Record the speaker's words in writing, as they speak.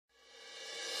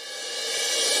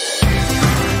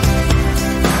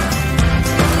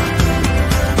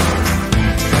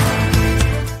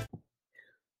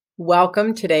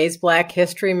Welcome today's Black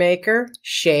History Maker,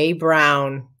 Shay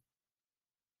Brown.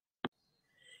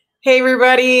 Hey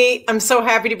everybody, I'm so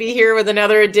happy to be here with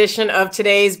another edition of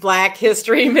today's Black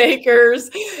History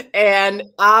Makers. And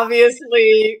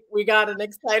obviously we got an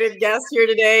excited guest here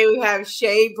today. We have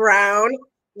Shay Brown.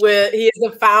 He is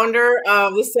the founder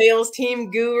of the Sales Team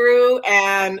Guru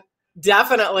and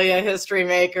definitely a history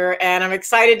maker. And I'm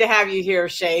excited to have you here,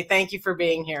 Shay. Thank you for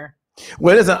being here.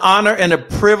 Well, it is an honor and a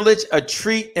privilege, a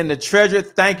treat and a treasure.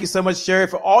 Thank you so much, Sherri,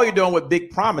 for all you're doing with Big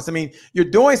Promise. I mean, you're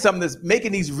doing something that's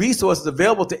making these resources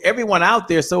available to everyone out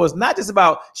there. So it's not just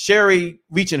about Sherri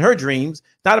reaching her dreams,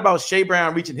 not about Shay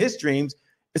Brown reaching his dreams.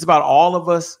 It's about all of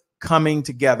us coming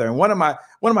together. And one of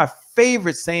my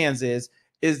favorite sayings is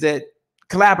that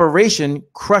collaboration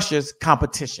crushes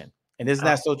competition. And isn't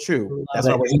that so true? That's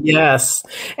what yes.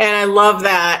 And I love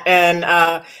that. And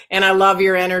I love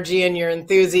your energy and your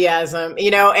enthusiasm,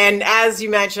 and as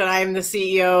you mentioned, I'm the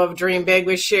CEO of Dream Big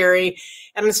with Sherri.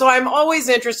 And so I'm always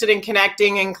interested in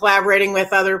connecting and collaborating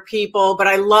with other people, but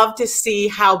I love to see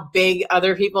how big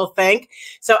other people think.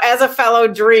 So as a fellow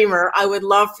dreamer, I would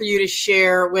love for you to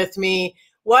share with me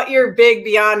what your big,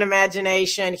 beyond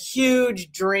imagination,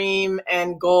 huge dream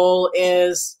and goal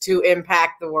is to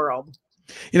impact the world.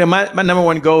 My number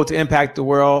one goal to impact the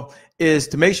world is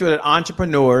to make sure that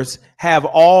entrepreneurs have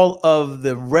all of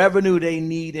the revenue they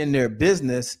need in their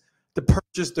business to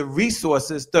purchase the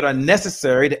resources that are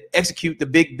necessary to execute the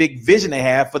big vision they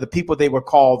have for the people they were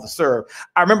called to serve.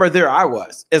 I remember there I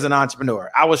was as an entrepreneur.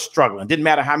 I was struggling. Didn't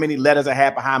matter how many letters I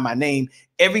had behind my name.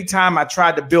 Every time I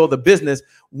tried to build a business,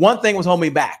 one thing was holding me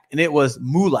back, and it was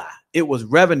moolah. It was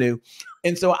revenue.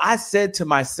 And so I said to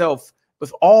myself,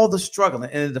 with all the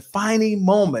struggling and a defining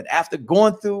moment after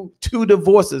going through 2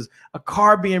 divorces, a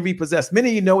car being repossessed, many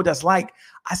of you know what that's like.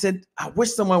 I said, I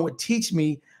wish someone would teach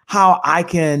me how I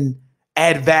can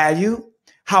add value,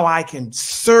 how I can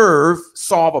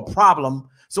solve a problem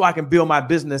so I can build my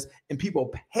business and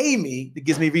people pay me that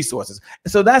gives me resources.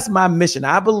 And so that's my mission.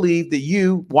 I believe that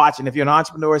you watching, if you're an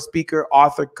entrepreneur, speaker,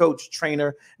 author, coach,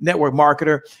 trainer, network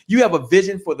marketer, you have a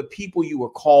vision for the people you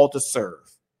were called to serve.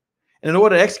 And in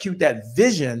order to execute that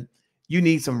vision, you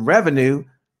need some revenue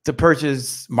to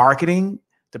purchase marketing,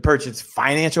 to purchase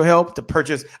financial help, to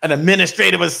purchase an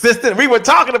administrative assistant. We were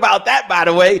talking about that, by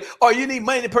the way. Or you need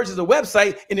money to purchase a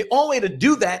website. And the only way to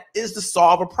do that is to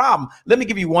solve a problem. Let me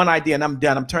give you one idea and I'm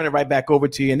done. I'm turning it right back over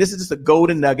to you. And this is just a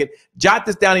golden nugget. Jot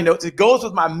this down in notes. It goes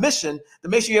with my mission to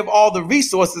make sure you have all the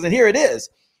resources. And here it is.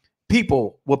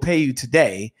 People will pay you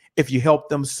today if you help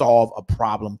them solve a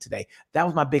problem today. That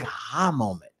was my big aha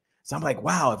moment. So I'm like,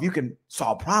 wow, if you can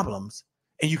solve problems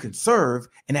and you can serve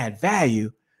and add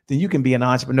value, then you can be an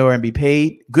entrepreneur and be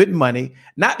paid good money,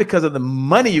 not because of the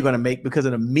money you're going to make, because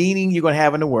of the meaning you're going to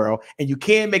have in the world. And you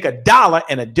can make a dollar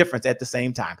and a difference at the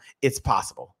same time. It's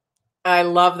possible. I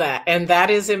love that. And that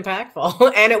is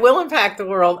impactful. And it will impact the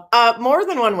world more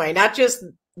than one way, not just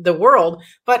the world,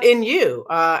 but in you.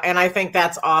 And I think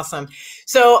that's awesome.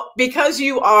 So because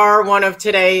you are one of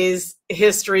today's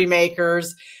history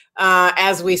makers,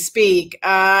 as we speak,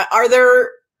 are there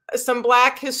some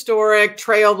Black historic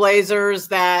trailblazers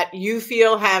that you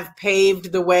feel have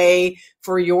paved the way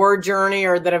for your journey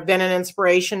or that have been an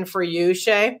inspiration for you,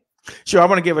 Shay? Sure. I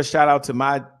want to give a shout out to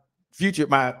my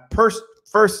first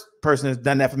person who's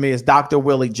done that for me is Dr.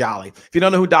 Willie Jolly. If you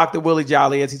don't know who Dr. Willie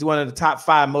Jolly is, he's one of the top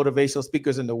 5 motivational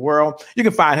speakers in the world. You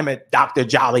can find him at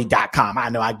drjolly.com. I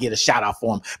know I get a shout out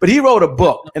for him, but he wrote a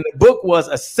book, and the book was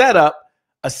a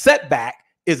setback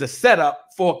is a setup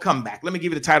for a comeback. Let me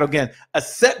give you the title again. A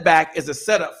setback is a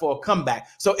setup for a comeback.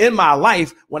 So in my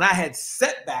life, when I had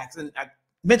setbacks, and I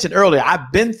mentioned earlier,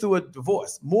 I've been through a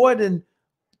divorce more than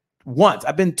once.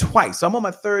 I've been twice. So I'm on my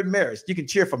 3rd marriage. You can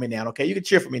cheer for me now. Okay. You can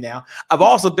cheer for me now. I've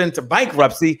also been to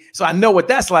bankruptcy. So I know what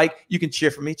that's like. You can cheer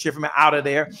for me out of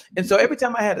there. And so every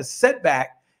time I had a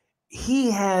setback, he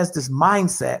has this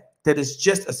mindset that is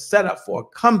just a setup for a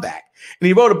comeback. And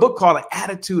he wrote a book called An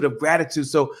Attitude of Gratitude.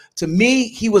 So to me,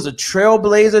 he was a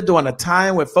trailblazer during a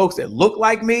time where folks that looked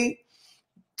like me,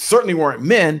 certainly weren't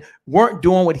men, weren't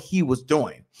doing what he was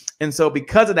doing. And so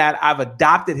because of that, I've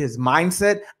adopted his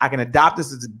mindset. I can adopt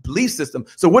this as a belief system.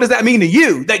 So what does that mean to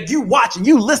you that you watching,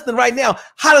 you listening right now?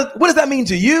 What does that mean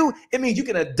to you? It means you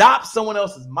can adopt someone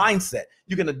else's mindset.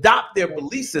 You can adopt their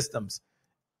belief systems.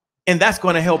 And that's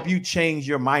going to help you change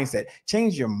your mindset,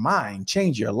 change your mind,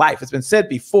 change your life. It's been said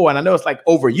before, and I know it's like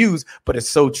overused, but it's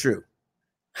so true.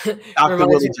 Dr.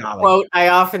 Willie Jolly. Quote I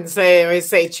often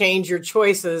say, change your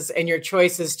choices and your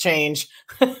choices change.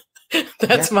 Yeah.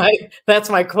 That's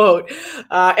my quote.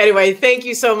 Anyway, thank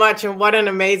you so much, and what an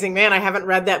amazing man. I haven't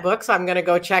read that book, so I'm going to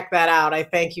go check that out. I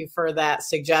thank you for that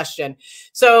suggestion.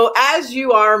 So as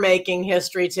you are making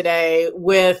history today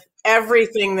with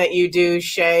everything that you do,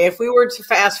 Shay, if we were to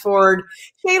fast forward,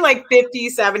 say like 50,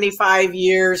 75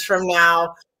 years from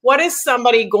now, what is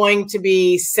somebody going to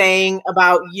be saying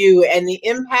about you and the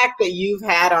impact that you've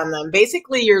had on them?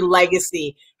 Basically your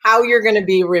legacy, how you're going to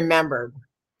be remembered.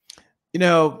 You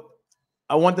know,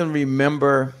 I want them to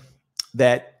remember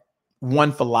that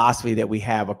one philosophy that we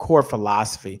have, a core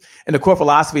philosophy. And the core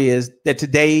philosophy is that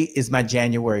today is my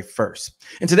January 1st.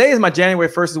 And today is my January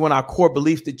 1st is one of our core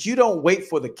beliefs that you don't wait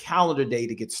for the calendar day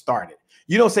to get started.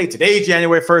 You don't say today's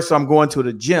January 1st, so I'm going to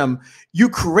the gym. You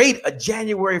create a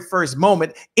January 1st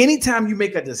moment anytime you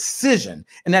make a decision,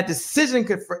 and that decision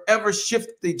could forever shift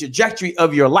the trajectory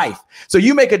of your life. So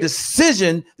you make a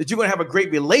decision that you're going to have a great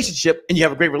relationship, and you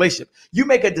have a great relationship. You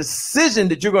make a decision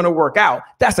that you're going to work out.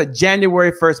 That's a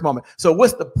January 1st moment. So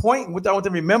what's the point? What I want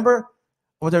to remember?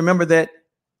 I want to remember that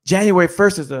January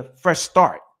 1st is a fresh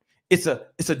start. It's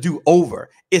a do-over.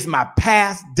 It's my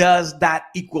past does not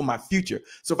equal my future.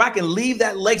 So if I can leave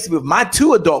that legacy with my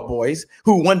 2 adult boys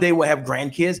who one day will have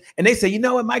grandkids, and they say, you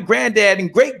know what, my granddad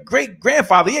and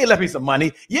great-great-grandfather, yeah, he left me some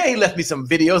money. Yeah, he left me some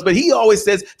videos, but he always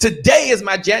says, today is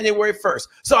my January 1st.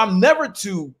 So I'm never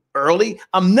too early.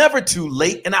 I'm never too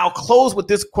late. And I'll close with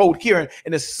this quote here.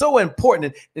 And it's so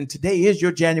important. And today is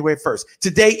your January 1st.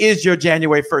 Today is your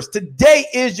January 1st. Today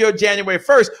is your January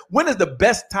 1st. When is the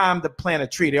best time to plant a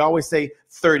tree? They always say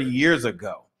 30 years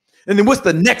ago. And then what's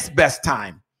the next best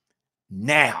time?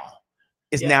 Now.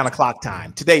 It's 9 o'clock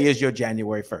time. Today is your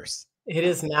January 1st. It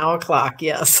is now o'clock.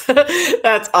 Yes.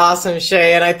 That's awesome,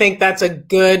 Shay. And I think that's a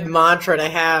good mantra to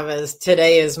have, as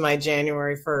today is my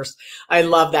January 1st. I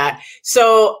love that.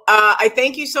 So I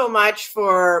thank you so much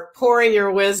for pouring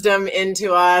your wisdom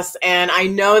into us. And I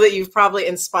know that you've probably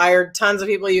inspired tons of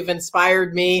people. You've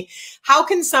inspired me. How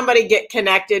can somebody get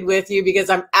connected with you?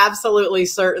 Because I'm absolutely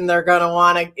certain they're going to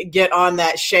want to get on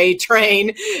that Shay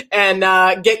train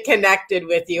and get connected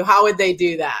with you. How would they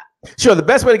do that? Sure. The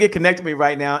best way to get connected with me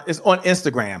right now is on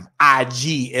Instagram,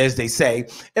 IG, as they say.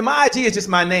 And my IG is just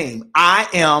my name. I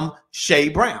am Shay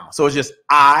Brown. So it's just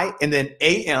I and then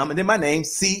AM and then my name,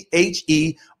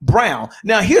 CHE Brown.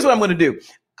 Now, here's what I'm going to do.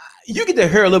 You get to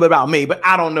hear a little bit about me, but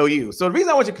I don't know you. So the reason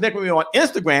I want you to connect with me on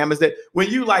Instagram is that when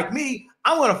you like me,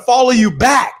 I'm going to follow you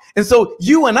back. And so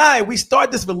you and I, we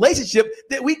start this relationship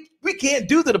that we can't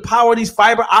do to the power of these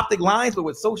fiber optic lines, but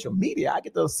with social media, I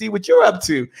get to see what you're up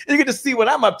to. And you get to see what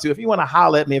I'm up to. If you want to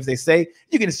holler at me, if they say,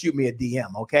 you can just shoot me a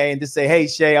DM, okay? And just say, hey,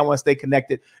 Shay, I want to stay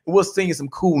connected. And we'll send you some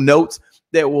cool notes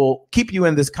that will keep you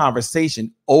in this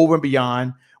conversation over and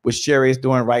beyond what Sherri is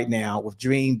doing right now with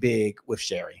Dream Big with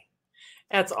Sherri.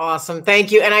 That's awesome. Thank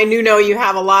you. And I know you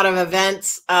have a lot of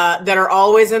events that are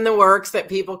always in the works that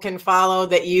people can follow,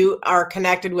 that you are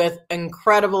connected with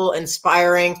incredible,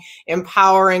 inspiring,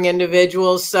 empowering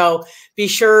individuals. So be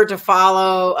sure to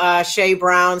follow Shay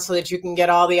Brown so that you can get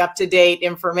all the up-to-date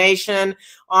information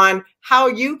on how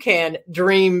you can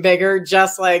dream bigger,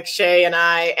 just like Shay and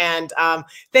I. And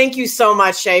thank you so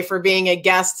much, Shay, for being a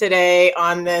guest today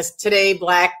on this Today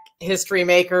Black History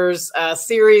Makers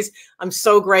series. I'm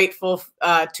so grateful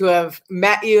to have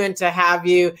met you and to have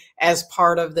you as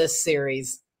part of this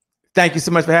series. Thank you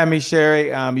so much for having me, Sherri.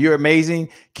 You're amazing.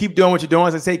 Keep doing what you're doing.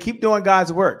 As I say, keep doing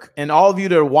God's work. And all of you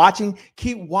that are watching,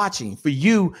 keep watching. For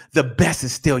you, the best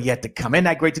is still yet to come. Isn't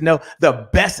that great to know? The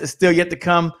best is still yet to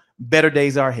come. Better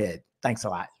days are ahead. Thanks a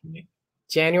lot.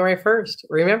 January 1st.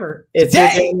 Remember, it's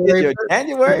your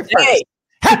January 1st.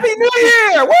 Happy New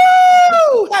Year!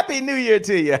 Woo! Happy New Year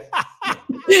to you.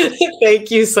 Thank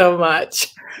you so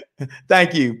much.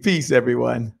 Thank you. Peace,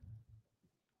 everyone.